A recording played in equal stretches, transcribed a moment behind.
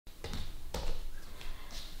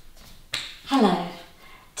Hello,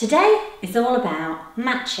 today is all about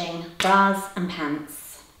matching bras and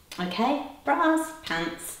pants. Okay, bras,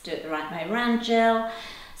 pants, do it the right way around, Jill.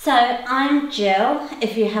 So I'm Jill,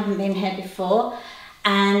 if you haven't been here before,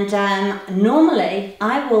 and normally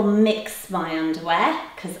I will mix my underwear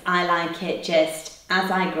because I like it just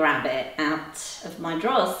as I grab it out of my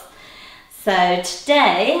drawers. So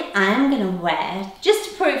today I am going to wear, just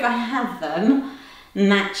to prove I have them,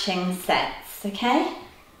 matching sets, okay?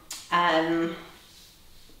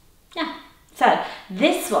 Yeah, so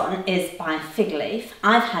this one is by Fig Leaf.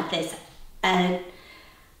 I've had this a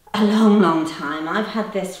long time. I've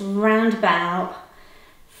had this round about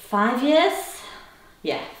 5 years.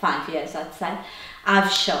 Yeah, 5 years I'd say. I've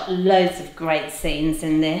shot loads of great scenes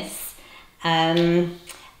in this. And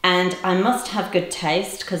I must have good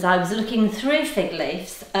taste because I was looking through Fig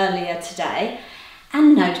Leafs earlier today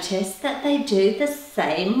and noticed that they do the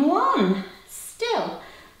same one still.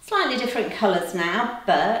 Slightly different colours now,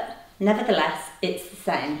 but nevertheless it's the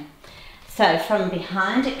same. So from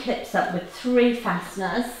behind it clips up with 3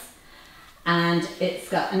 fasteners and it's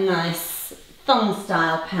got a nice thong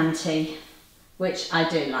style panty, which I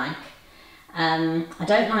do like. I'm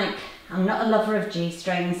not a lover of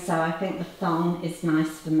G-strings, so I think the thong is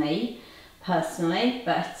nice for me personally,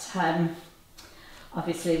 but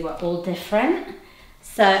obviously we're all different.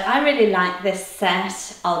 So I really like this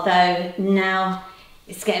set, although now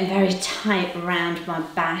it's getting very tight around my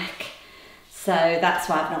back, so that's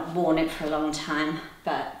why I've not worn it for a long time.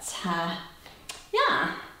 But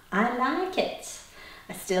yeah, I like it.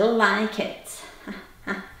 I still like it.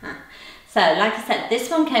 So like I said, this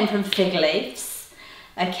one came from Fig Leaves.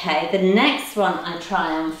 Okay, the next one I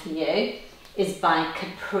try on for you is by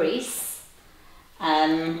Caprice.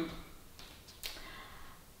 And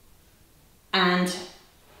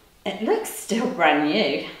it looks still brand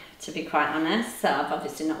new, to be quite honest, so I've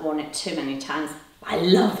obviously not worn it too many times. I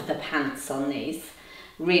love the pants on these,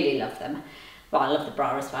 really love them. Well, I love the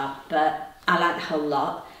bra as well, but I like the whole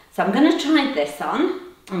lot. So I'm going to try this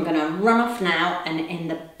on. I'm going to run off now, and in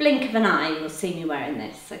the blink of an eye you'll see me wearing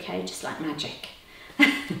this, okay, just like magic.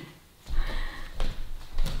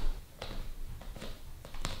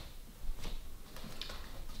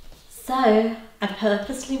 So I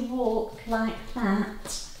purposely walk like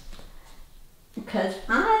that because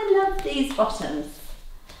I love these bottoms.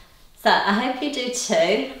 So I hope you do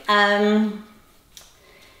too.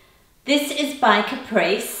 This is by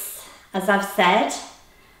Caprice, as I've said.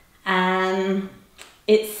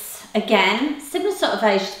 It's again similar sort of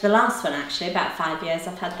age to the last one, actually, about 5 years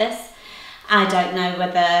I've had this. I don't know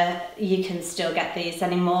whether you can still get these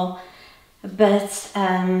anymore, but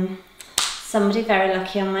somebody very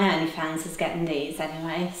lucky on my OnlyFans is getting these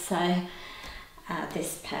anyway. So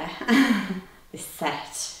this pair. This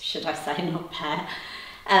set, should I say, not pair.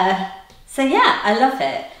 So yeah, I love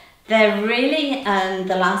it. They're really,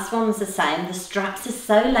 the last one was the same. The straps are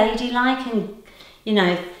so ladylike and, you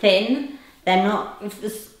know, thin. They're not,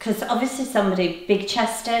 because obviously somebody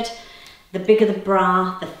big-chested, the bigger the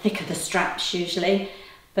bra, the thicker the straps usually.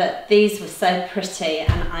 But these were so pretty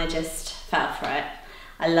and I just fell for it.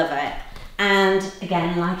 I love it. And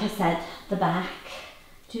again, like I said, the back.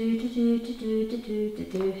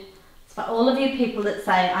 For all of you people that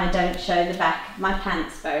say I don't show the back of my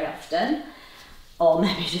pants very often, or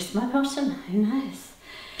maybe just my bottom, who knows.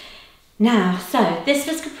 Now, so this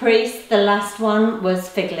was Caprice, the last one was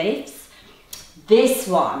Fig Leaves. This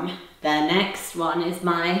one, the next one, is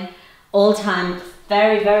my all-time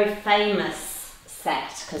very famous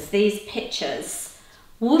set, because these pictures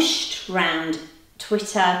whooshed round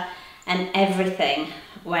Twitter and everything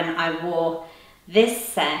when I wore this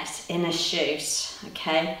set in a shoot,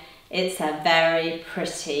 okay? It's a very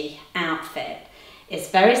pretty outfit. It's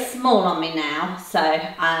very small on me now, so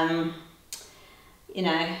you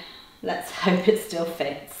know, let's hope it still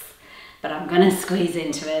fits. But I'm gonna squeeze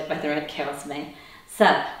into it whether it kills me. So,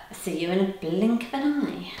 I'll see you in a blink of an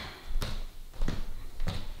eye.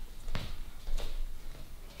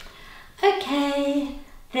 Okay,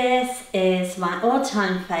 this is my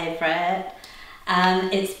all-time favourite.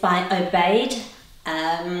 It's by Obeyed.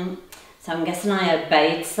 So I'm guessing I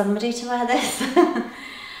obeyed somebody to wear this.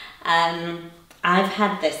 I've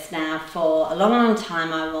had this now for a long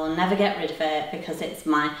time. I will never get rid of it because it's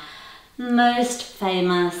my most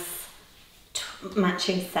famous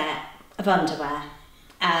matching set of underwear.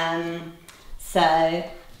 So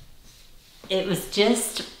it was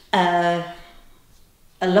just a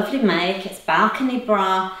lovely make. It's balcony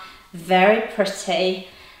bra, very pretty.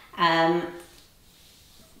 The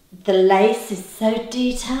lace is so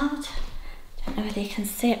detailed. Don't know whether you can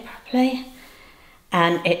see it properly.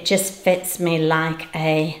 And it just fits me like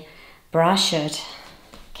a bra should.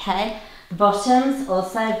 Okay, bottoms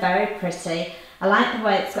also very pretty. I like the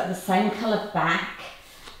way it's got the same colour back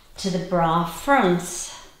to the bra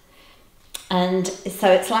front. And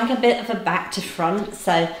so it's like a bit of a back to front.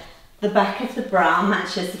 So the back of the bra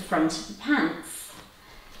matches the front of the pants.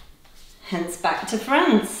 Hence back to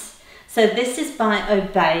front. So this is by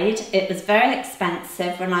Obeyed. It was very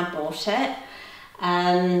expensive when I bought it.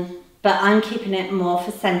 But I'm keeping it more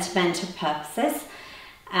for sentimental purposes.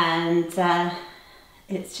 And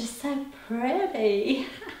it's just so pretty.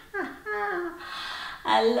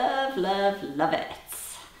 I love, love, love it.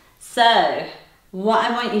 So what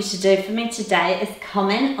I want you to do for me today is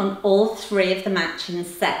comment on all 3 of the matching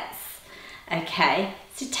sets. Okay,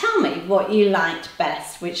 so tell me what you liked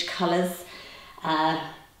best, which colours,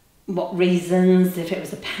 what reasons, if it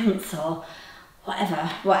was a pants or whatever,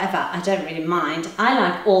 I don't really mind. I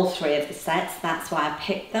like all 3 of the sets, that's why I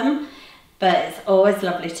picked them, but it's always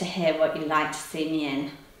lovely to hear what you like to see me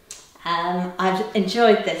in. I've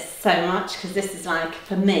enjoyed this so much because this is like,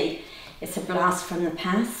 for me, it's a blast from the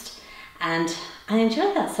past, and I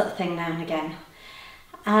enjoy that sort of thing now and again.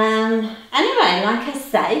 Anyway, like I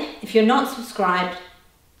say, if you're not subscribed,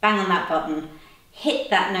 bang on that button, hit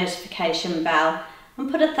that notification bell,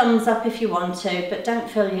 and put a thumbs up if you want to, but don't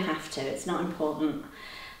feel you have to, it's not important.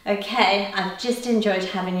 Okay, I've just enjoyed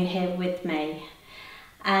having you here with me.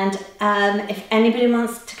 And if anybody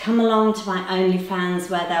wants to come along to my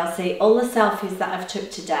OnlyFans, where they'll see all the selfies that I've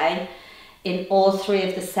took today in all 3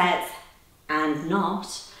 of the sets and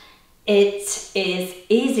not, it is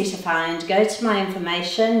easy to find. Go to my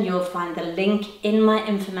information, you'll find the link in my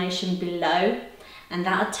information below, and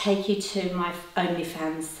that'll take you to my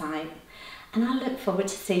OnlyFans site. And I look forward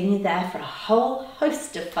to seeing you there for a whole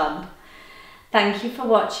host of fun. Thank you for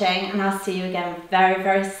watching, and I'll see you again very,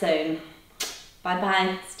 very soon. Bye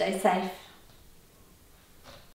bye, stay safe.